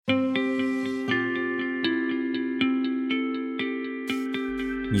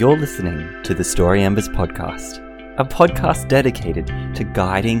You're listening to the Story Embers podcast, a podcast dedicated to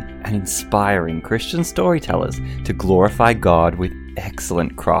guiding and inspiring Christian storytellers to glorify God with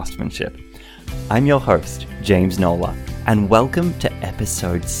excellent craftsmanship. I'm your host, James Nola, and welcome to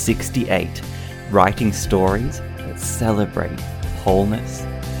episode 68, Writing Stories that Celebrate Wholeness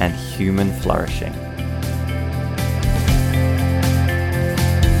and Human Flourishing.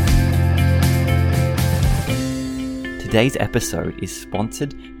 Today's episode is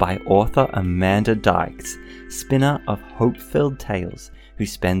sponsored by author Amanda Dykes, spinner of hope-filled tales who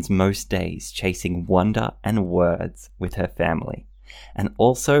spends most days chasing wonder and words with her family, and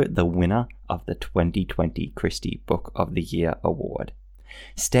also the winner of the 2020 Christie Book of the Year Award.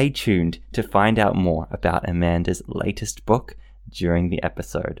 Stay tuned to find out more about Amanda's latest book during the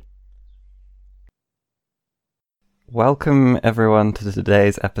episode. Welcome everyone to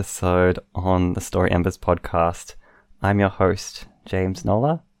today's episode on the Story Embers podcast. I'm your host, James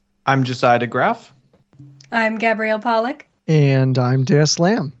Nola. I'm Josiah DeGraff. I'm Gabrielle Pollock. And I'm Des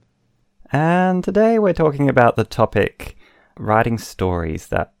Lamb. And today we're talking about the topic, writing stories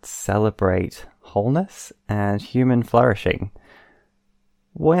that celebrate wholeness and human flourishing.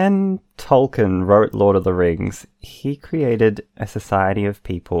 When Tolkien wrote Lord of the Rings, he created a society of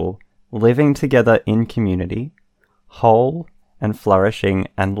people living together in community, whole and flourishing,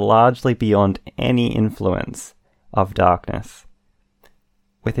 and largely beyond any influence of darkness.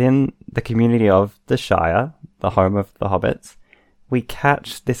 Within the community of the Shire, the home of the hobbits, we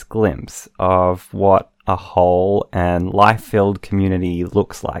catch this glimpse of what a whole and life-filled community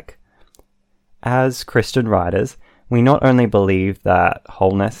looks like. As Christian writers, we not only believe that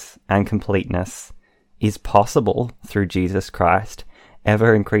wholeness and completeness is possible through Jesus Christ,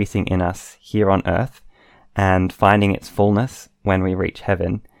 ever increasing in us here on earth and finding its fullness when we reach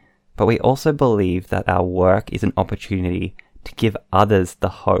heaven, but we also believe that our work is an opportunity to give others the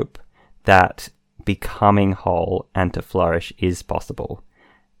hope that becoming whole and to flourish is possible,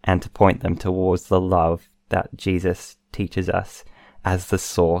 and to point them towards the love that Jesus teaches us as the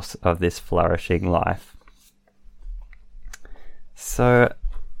source of this flourishing life. So,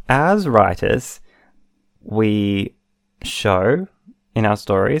 as writers, we show in our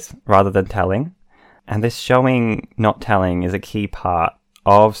stories rather than telling, and this showing, not telling, is a key part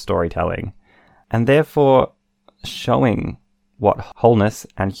of storytelling, and therefore showing what wholeness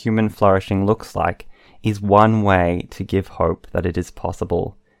and human flourishing looks like is one way to give hope that it is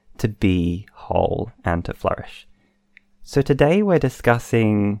possible to be whole and to flourish. So today we're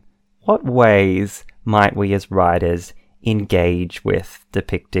discussing what ways might we as writers engage with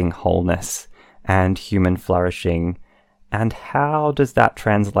depicting wholeness and human flourishing, and how does that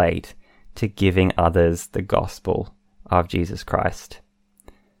translate to giving others the gospel of Jesus Christ.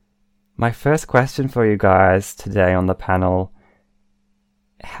 My first question for you guys today on the panel: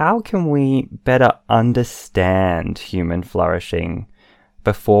 how can we better understand human flourishing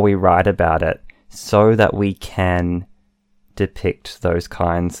before we write about it so that we can depict those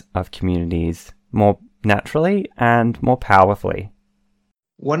kinds of communities more naturally and more powerfully?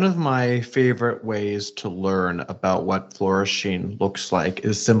 One of my favorite ways to learn about what flourishing looks like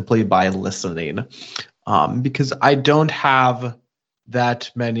is simply by listening, because I don't have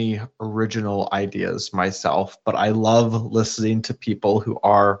that many original ideas myself, but I love listening to people who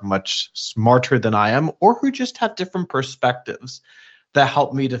are much smarter than I am, or who just have different perspectives that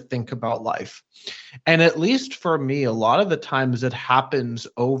help me to think about life. And at least for me, a lot of the times it happens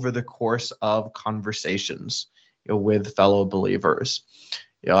over the course of conversations, with fellow believers.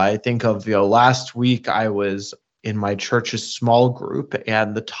 I think of, last week I was in my church's small group,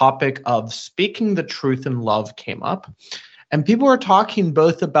 and the topic of speaking the truth in love came up. And people are talking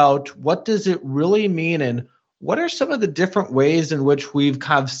both about what does it really mean and what are some of the different ways in which we've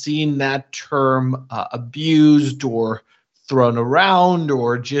kind of seen that term abused or thrown around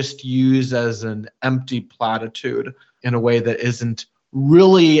or just used as an empty platitude in a way that isn't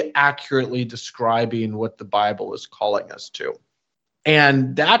really accurately describing what the Bible is calling us to.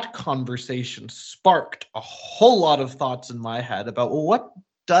 And that conversation sparked a whole lot of thoughts in my head about, well, what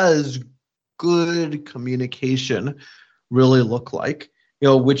does good communication really look like,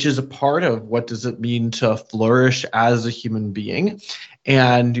 which is a part of what does it mean to flourish as a human being.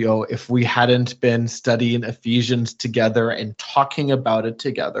 And, if we hadn't been studying Ephesians together and talking about it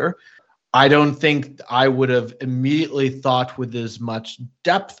together, I don't think I would have immediately thought with as much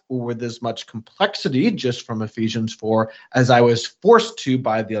depth or with as much complexity just from Ephesians 4 as I was forced to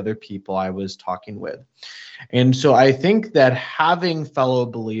by the other people I was talking with. And so I think that having fellow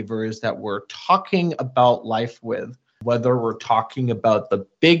believers that we're talking about life with, whether we're talking about the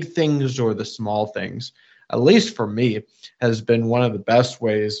big things or the small things, at least for me, has been one of the best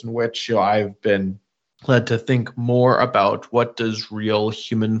ways in which I've been led to think more about what does real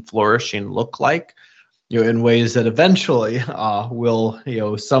human flourishing look like, in ways that eventually will,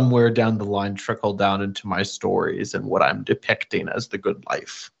 somewhere down the line trickle down into my stories and what I'm depicting as the good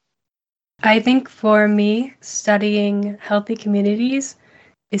life. I think for me, studying healthy communities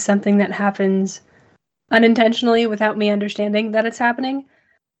is something that happens unintentionally without me understanding that it's happening.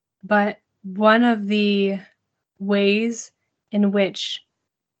 But one of the ways in which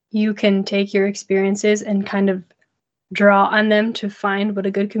you can take your experiences and kind of draw on them to find what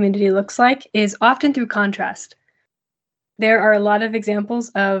a good community looks like is often through contrast. There are a lot of examples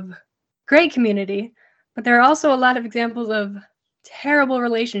of great community, but there are also a lot of examples of terrible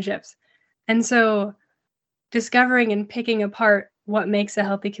relationships. And so discovering and picking apart what makes a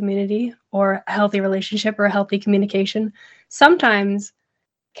healthy community or a healthy relationship or a healthy communication sometimes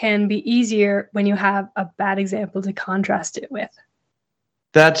can be easier when you have a bad example to contrast it with.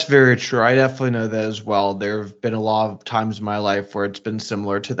 That's very true. I definitely know that as well. There have been a lot of times in my life where it's been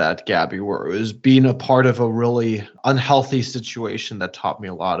similar to that, Gabby, where it was being a part of a really unhealthy situation that taught me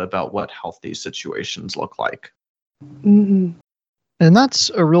a lot about what healthy situations look like. Mm-hmm. And that's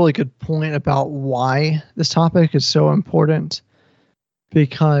a really good point about why this topic is so important,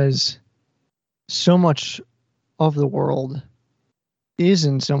 because so much of the world is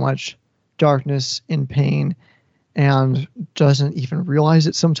in so much darkness and pain and doesn't even realize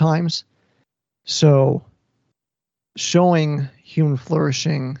it sometimes. So showing human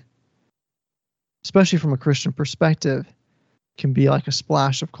flourishing, especially from a Christian perspective, can be like a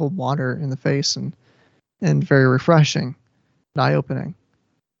splash of cold water in the face and very refreshing and eye-opening.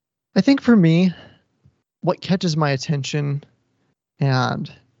 I think for me, what catches my attention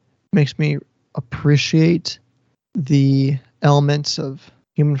and makes me appreciate the elements of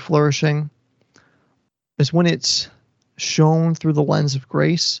human flourishing is when it's shown through the lens of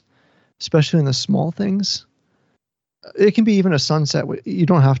grace, especially in the small things. It can be even a sunset. You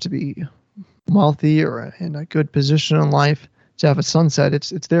don't have to be wealthy or in a good position in life to have a sunset.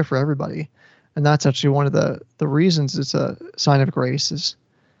 It's there for everybody. And that's actually one of the reasons it's a sign of grace is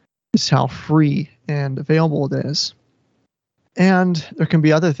how free and available it is. And there can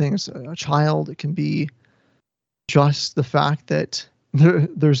be other things. A child, it can be just the fact that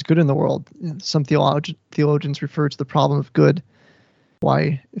there's good in the world. Some theologians refer to the problem of good.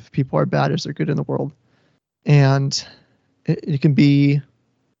 Why, if people are bad, is there good in the world? And it can be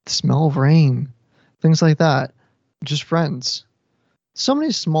the smell of rain, things like that. Just friends. So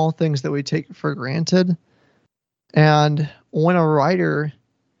many small things that we take for granted. And when a writer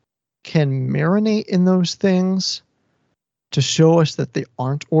can marinate in those things to show us that they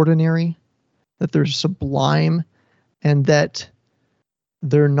aren't ordinary, that they're sublime, and that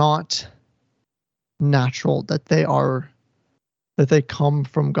they're not natural, that they come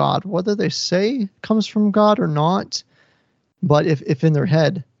from God, whether they say comes from God or not. But if in their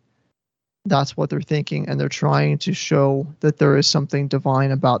head, that's what they're thinking, and they're trying to show that there is something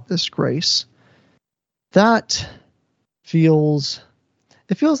divine about this grace, that feels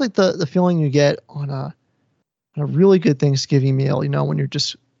like the feeling you get on a really good Thanksgiving meal, when you're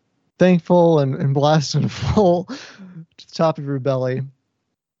just thankful and blessed and full to the top of your belly.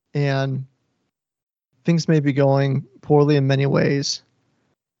 And things may be going poorly in many ways,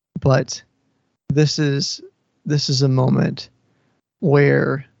 but this is a moment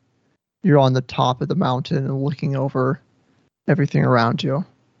where you're on the top of the mountain and looking over everything around you.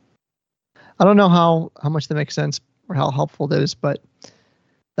 I don't know how much that makes sense or how helpful it is, but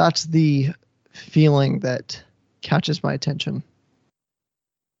that's the feeling that catches my attention.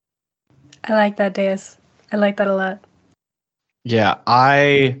 I like that, Deus. I like that a lot. Yeah,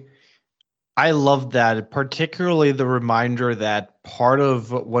 I love that, particularly the reminder that part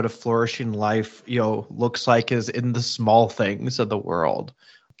of what a flourishing life, looks like is in the small things of the world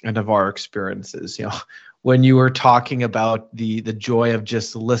and of our experiences. When you were talking about the joy of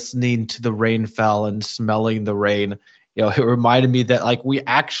just listening to the rain fall and smelling the rain, it reminded me that we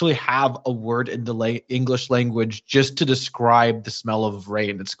actually have a word in the English language just to describe the smell of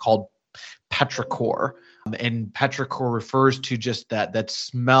rain. It's called petrichor. And petrichor refers to just that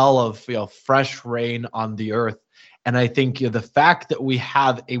smell of fresh rain on the earth. And I think the fact that we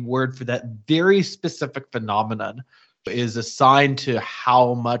have a word for that very specific phenomenon is a sign to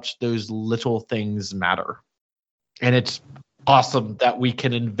how much those little things matter. And it's awesome that we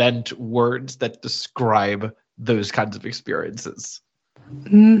can invent words that describe those kinds of experiences.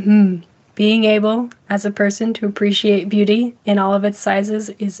 Mm-hmm. Being able, as a person, to appreciate beauty in all of its sizes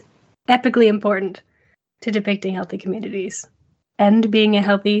is epically important to depicting healthy communities and being a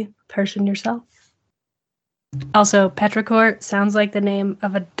healthy person yourself. Also, petrichor sounds like the name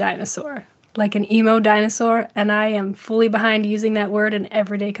of a dinosaur, like an emo dinosaur, and I am fully behind using that word in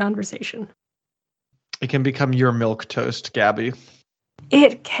everyday conversation. It can become your milk toast, Gabby.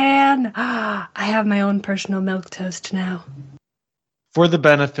 It can. I have my own personal milk toast now. For the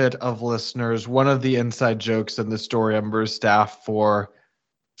benefit of listeners, one of the inside jokes in the Story Embers staff for a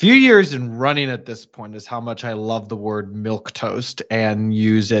few years and running at this point is how much I love the word milk toast and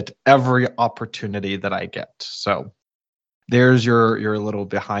use it every opportunity that I get. So there's your little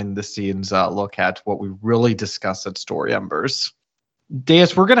behind the scenes look at what we really discuss at Story Embers.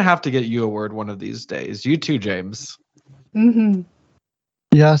 Deus, we're going to have to get you a word one of these days. You too, James. Mm-hmm.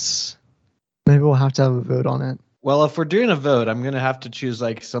 Yes. Maybe we'll have to have a vote on it. Well, if we're doing a vote, I'm going to have to choose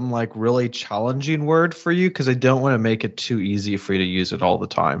some really challenging word for you because I don't want to make it too easy for you to use it all the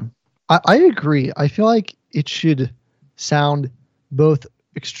time. I agree. I feel like it should sound both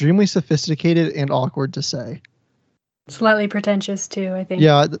extremely sophisticated and awkward to say. Slightly pretentious too, I think.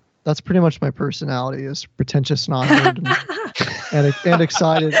 Yeah, that's pretty much my personality, is pretentious and awkward and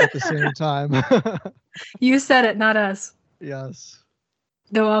excited at the same time. You said it, not us. Yes.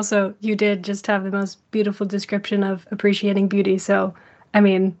 Though also, you did just have the most beautiful description of appreciating beauty, so, I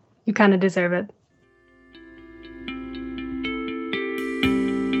mean, you kind of deserve it.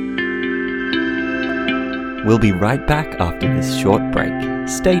 We'll be right back after this short break.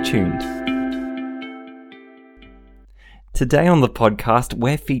 Stay tuned. Today on the podcast,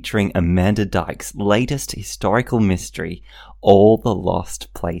 we're featuring Amanda Dyke's latest historical mystery, All the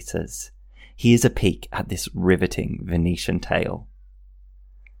Lost Places. Here's a peek at this riveting Venetian tale.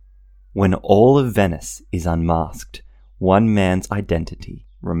 When all of Venice is unmasked, one man's identity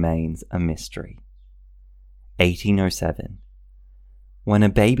remains a mystery. 1807. When a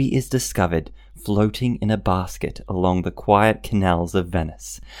baby is discovered floating in a basket along the quiet canals of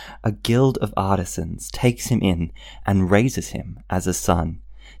Venice, a guild of artisans takes him in and raises him as a son,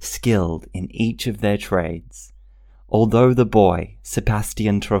 skilled in each of their trades. Although the boy,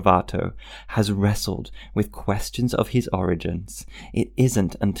 Sebastian Trovato, has wrestled with questions of his origins, it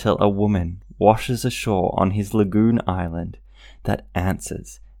isn't until a woman washes ashore on his lagoon island that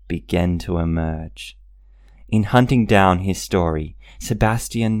answers begin to emerge. In hunting down his story,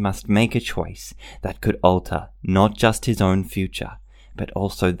 Sebastian must make a choice that could alter not just his own future, but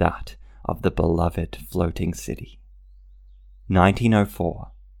also that of the beloved floating city.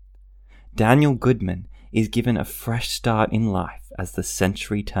 1904. Daniel Goodman is given a fresh start in life as the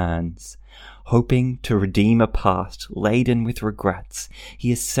century turns. Hoping to redeem a past laden with regrets,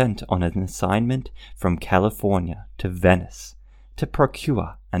 he is sent on an assignment from California to Venice to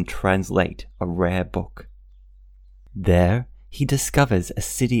procure and translate a rare book. There, he discovers a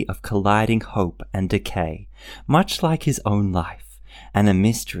city of colliding hope and decay, much like his own life, and a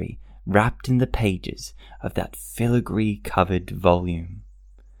mystery wrapped in the pages of that filigree-covered volume.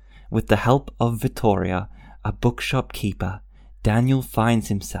 With the help of Vittoria, a bookshop keeper, Daniel finds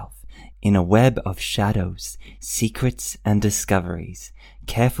himself in a web of shadows, secrets, and discoveries,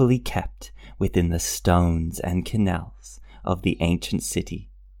 carefully kept within the stones and canals of the ancient city,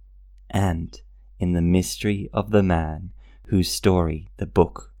 and in the mystery of the man whose story the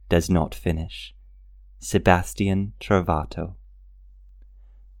book does not finish, Sebastian Trovato.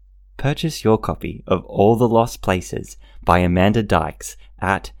 Purchase your copy of All the Lost Places by Amanda Dykes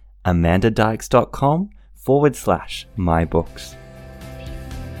at amandadykes.com/mybooks.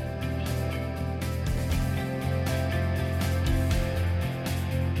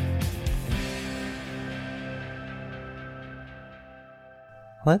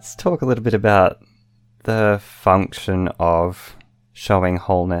 Let's talk a little bit about the function of showing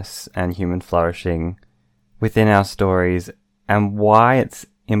wholeness and human flourishing within our stories and why it's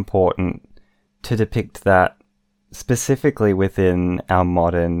important to depict that specifically within our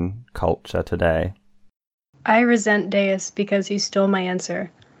modern culture today. I resent Deus because he stole my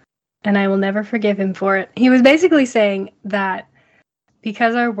answer, and I will never forgive him for it. He was basically saying that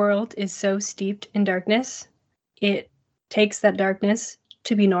because our world is so steeped in darkness, it takes that darkness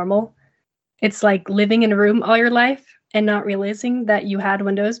to be normal. It's like living in a room all your life and not realizing that you had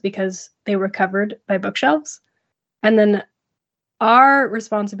windows because they were covered by bookshelves. And then our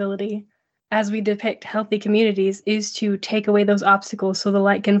responsibility as we depict healthy communities is to take away those obstacles so the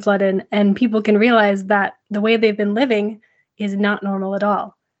light can flood in and people can realize that the way they've been living is not normal at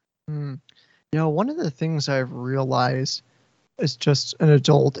all. One of the things I've realized as just an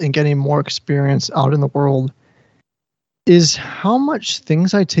adult and getting more experience out in the world is how much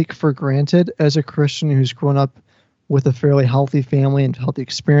things I take for granted as a Christian who's grown up with a fairly healthy family and healthy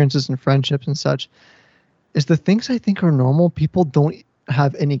experiences and friendships and such, is the things I think are normal, people don't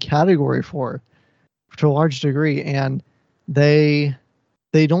have any category for. to a large degree, and they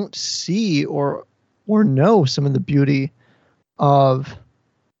don't see or know some of the beauty of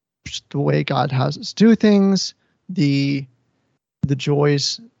just the way God has us do things, the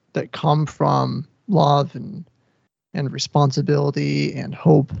joys that come from love and responsibility and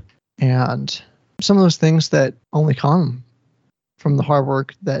hope, and some of those things that only come from the hard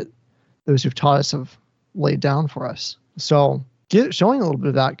work that those who've taught us have laid down for us. So showing a little bit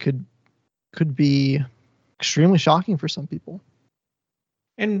of that could be extremely shocking for some people.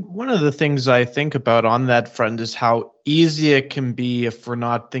 And one of the things I think about on that front is how easy it can be, if we're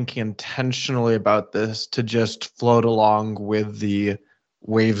not thinking intentionally about this, to just float along with the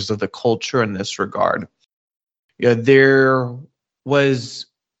waves of the culture in this regard. Yeah, there was,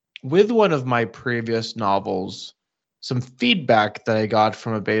 with one of my previous novels, some feedback that I got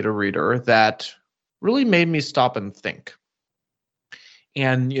from a beta reader that really made me stop and think.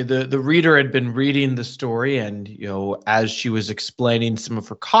 And the reader had been reading the story, and as she was explaining some of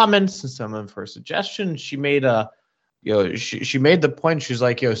her comments and some of her suggestions, she made she made the point. She's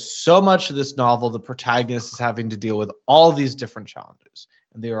like, so much of this novel, the protagonist is having to deal with all these different challenges,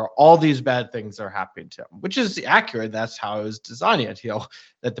 and there are all these bad things that are happening to him, which is accurate. That's how I was designing it.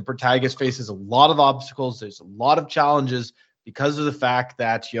 That the protagonist faces a lot of obstacles. There's a lot of challenges, because of the fact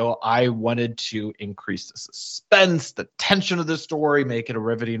that, I wanted to increase the suspense, the tension of the story, make it a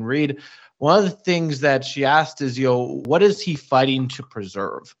riveting read. One of the things that she asked is, what is he fighting to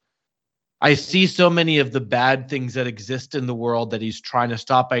preserve? I see so many of the bad things that exist in the world that he's trying to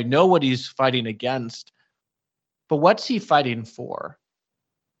stop. I know what he's fighting against, but what's he fighting for?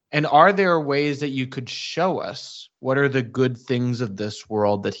 And are there ways that you could show us what are the good things of this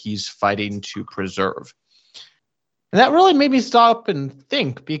world that he's fighting to preserve? And that really made me stop and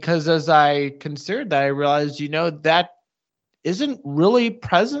think, because as I considered that, I realized, that isn't really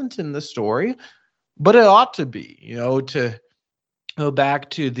present in the story, but it ought to be. To go back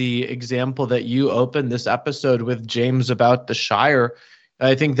to the example that you opened this episode with, James, about the Shire,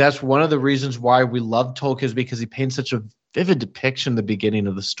 I think that's one of the reasons why we love Tolkien, is because he paints such a vivid depiction at the beginning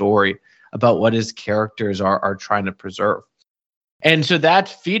of the story about what his characters are trying to preserve. And so that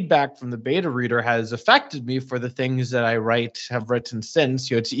feedback from the beta reader has affected me for the things that I have written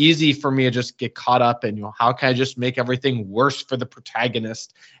since. It's easy for me to just get caught up in, how can I just make everything worse for the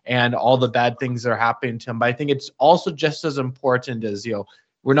protagonist and all the bad things that are happening to him. But I think it's also just as important as,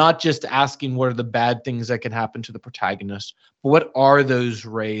 we're not just asking what are the bad things that can happen to the protagonist, but what are those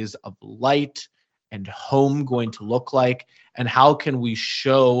rays of light and home going to look like? And how can we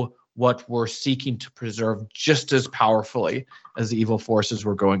show what we're seeking to preserve just as powerfully as the evil forces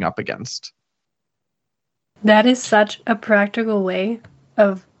we're going up against? That is such a practical way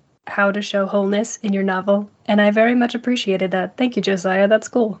of how to show wholeness in your novel, and I very much appreciated that. Thank you, Josiah. That's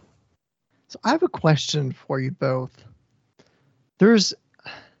cool. So I have a question for you both. There's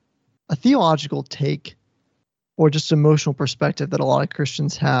a theological take or just emotional perspective that a lot of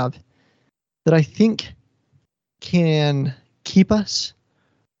Christians have that I think can keep us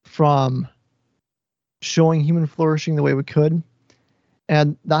from showing human flourishing the way we could.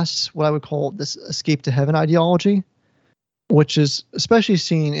 And that's what I would call this escape to heaven ideology, which is especially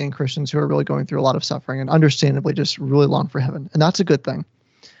seen in Christians who are really going through a lot of suffering and understandably just really long for heaven. And that's a good thing.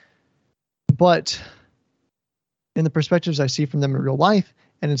 But in the perspectives I see from them in real life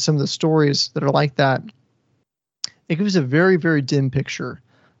and in some of the stories that are like that, it gives a very, very dim picture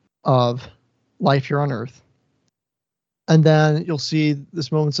of life here on earth. And then you'll see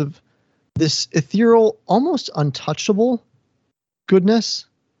this moments of this ethereal, almost untouchable goodness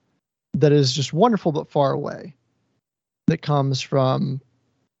that is just wonderful but far away, that comes from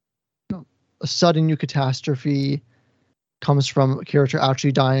a sudden new catastrophe, comes from a character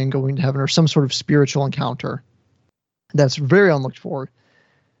actually dying, going to heaven, or some sort of spiritual encounter that's very unlooked for.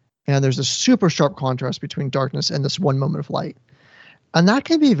 And there's a super sharp contrast between darkness and this one moment of light. And that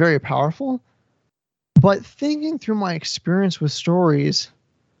can be very powerful. But thinking through my experience with stories,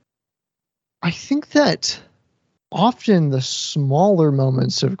 I think that often the smaller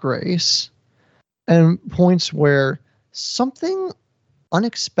moments of grace and points where something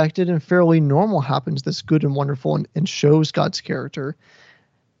unexpected and fairly normal happens that's good and wonderful and shows God's character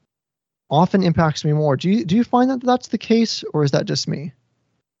often impacts me more. Do you find that that's the case, or is that just me?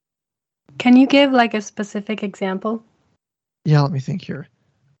 Can you give like a specific example? Yeah, let me think here.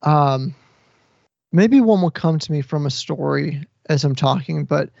 Maybe one will come to me from a story as I'm talking,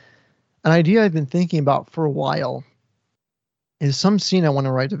 but an idea I've been thinking about for a while is some scene I want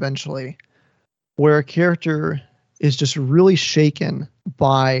to write eventually where a character is just really shaken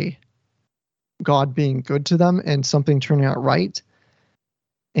by God being good to them and something turning out right.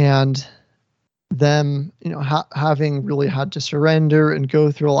 And them, having really had to surrender and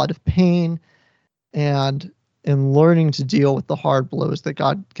go through a lot of pain, and learning to deal with the hard blows that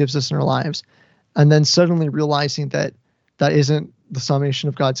God gives us in our lives, and then suddenly realizing that that isn't the summation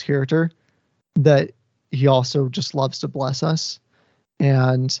of God's character, that he also just loves to bless us.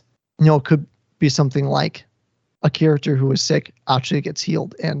 And it could be something like a character who is sick actually gets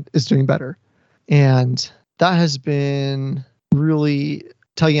healed and is doing better. And that has been really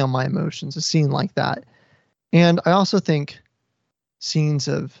tugging on my emotions, a scene like that. And I also think scenes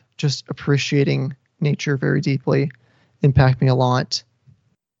of just appreciating nature very deeply impact me a lot.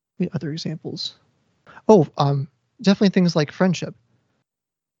 Other examples? Definitely things like friendship,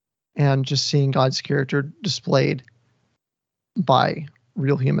 and just seeing God's character displayed by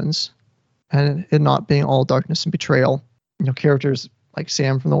real humans, and it not being all darkness and betrayal. Characters like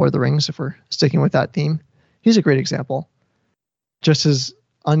Sam from The Lord of the Rings, if we're sticking with that theme, he's a great example. Just his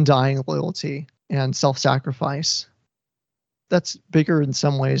undying loyalty and self-sacrifice. That's bigger in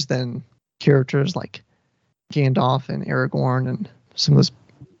some ways than characters like Gandalf and Aragorn and some of those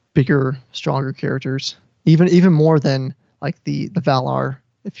bigger, stronger characters. Even more than like the Valar,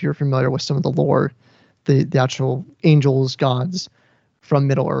 if you're familiar with some of the lore, the actual angels, gods from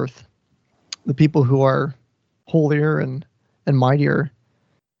Middle-earth, the people who are holier and mightier,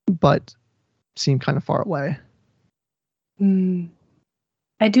 but seem kind of far away.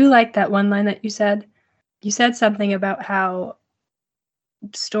 I do like that one line that you said. You said something about how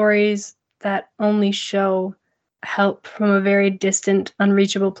stories that only show help from a very distant,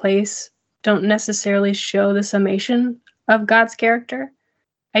 unreachable place don't necessarily show the summation of God's character.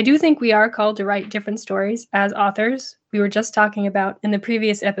 I do think we are called to write different stories as authors. We were just talking about in the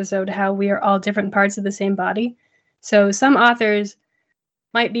previous episode how we are all different parts of the same body. So some authors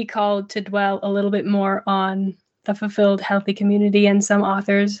might be called to dwell a little bit more on the fulfilled, healthy community, and some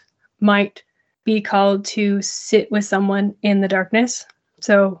authors might be called to sit with someone in the darkness.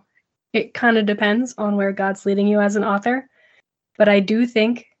 So it kind of depends on where God's leading you as an author. But I do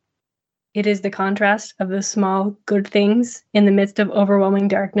think it is the contrast of the small good things in the midst of overwhelming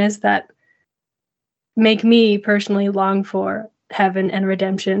darkness that make me personally long for heaven and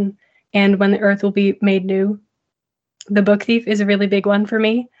redemption and when the earth will be made new. The Book Thief is a really big one for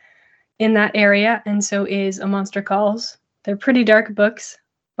me in that area, and so is A Monster Calls. They're pretty dark books,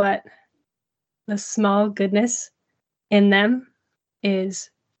 but the small goodness in them is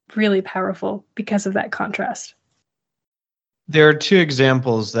really powerful because of that contrast. There are two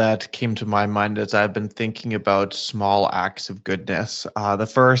examples that came to my mind as I've been thinking about small acts of goodness. The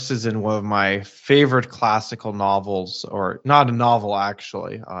first is in one of my favorite classical novels, or not a novel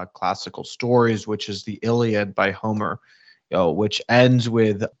actually, classical stories, which is the Iliad by Homer, which ends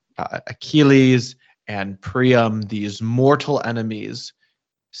with Achilles and Priam, these mortal enemies,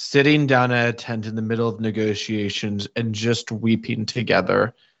 sitting down at a tent in the middle of negotiations and just weeping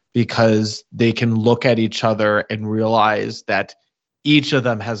together, because they can look at each other and realize that each of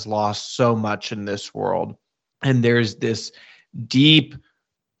them has lost so much in this world. And there's this deep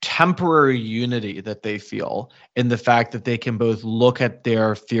temporary unity that they feel in the fact that they can both look at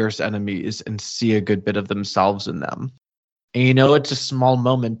their fierce enemies and see a good bit of themselves in them. And it's a small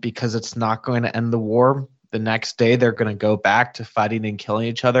moment because it's not going to end the war. The next day, they're going to go back to fighting and killing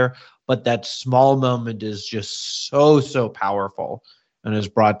each other. But that small moment is just so powerful, and has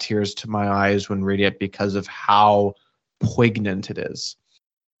brought tears to my eyes when reading it because of how poignant it is.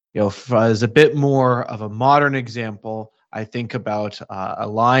 As a bit more of a modern example, I think about a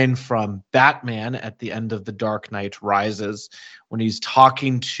line from Batman at the end of The Dark Knight Rises, when he's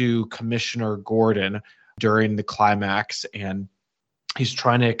talking to Commissioner Gordon during the climax, and he's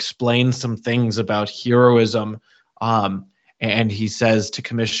trying to explain some things about heroism. And he says to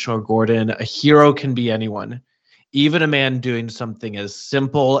Commissioner Gordon, a hero can be anyone. Even a man doing something as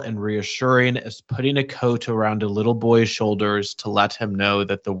simple and reassuring as putting a coat around a little boy's shoulders to let him know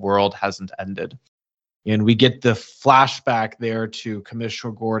that the world hasn't ended. And we get the flashback there to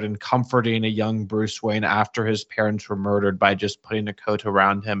Commissioner Gordon comforting a young Bruce Wayne after his parents were murdered by just putting a coat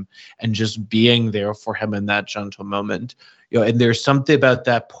around him and just being there for him in that gentle moment. And there's something about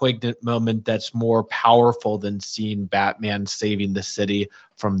that poignant moment that's more powerful than seeing Batman saving the city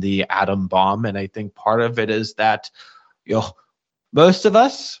from the atom bomb. And I think part of it is that, most of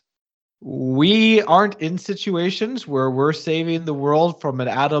us, we aren't in situations where we're saving the world from an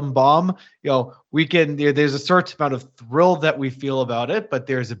atom bomb. There's a certain amount of thrill that we feel about it, but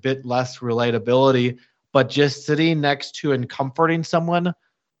there's a bit less relatability. But just sitting next to and comforting someone,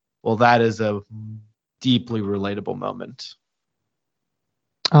 well, that is a deeply relatable moment.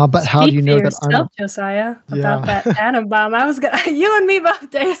 But how do you know that I'm Josiah, about that atom bomb? I was gonna, you and me both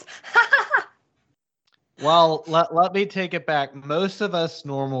days. Well, let me take it back. Most of us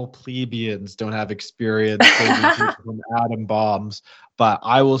normal plebeians don't have experience saving people from atom bombs, but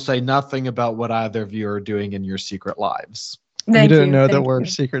I will say nothing about what either of you are doing in your secret lives. You didn't know that we're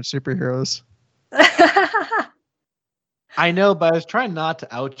secret superheroes. I know, but I was trying not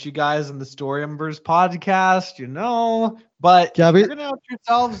to out you guys in the Story Embers podcast, but Gabby, you're going to out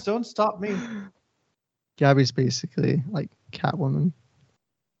yourselves. Don't stop me. Gabby's basically like Catwoman.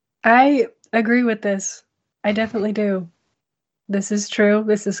 I agree with this. I definitely do. This is true.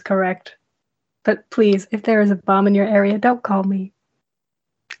 This is correct. But please, if there is a bomb in your area, don't call me.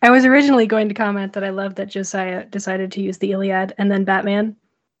 I was originally going to comment that I love that Josiah decided to use the Iliad and then Batman.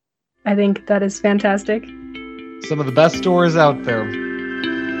 I think that is fantastic. Some of the best stories out there.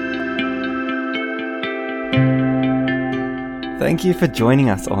 Thank you for joining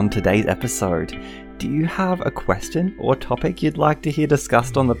us on today's episode. Do you have a question or topic you'd like to hear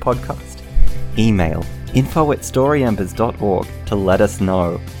discussed on the podcast? Email info@storyembers.org to let us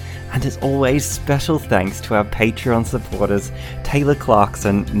know. And as always, special thanks to our Patreon supporters Taylor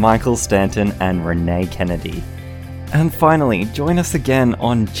Clarkson, Michael Stanton, and Renee Kennedy. And finally, join us again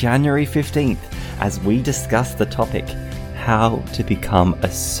on January 15th as we discuss the topic, how to become a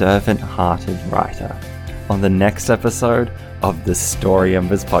servant-hearted writer, on the next episode of the Story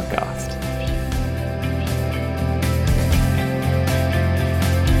Embers podcast.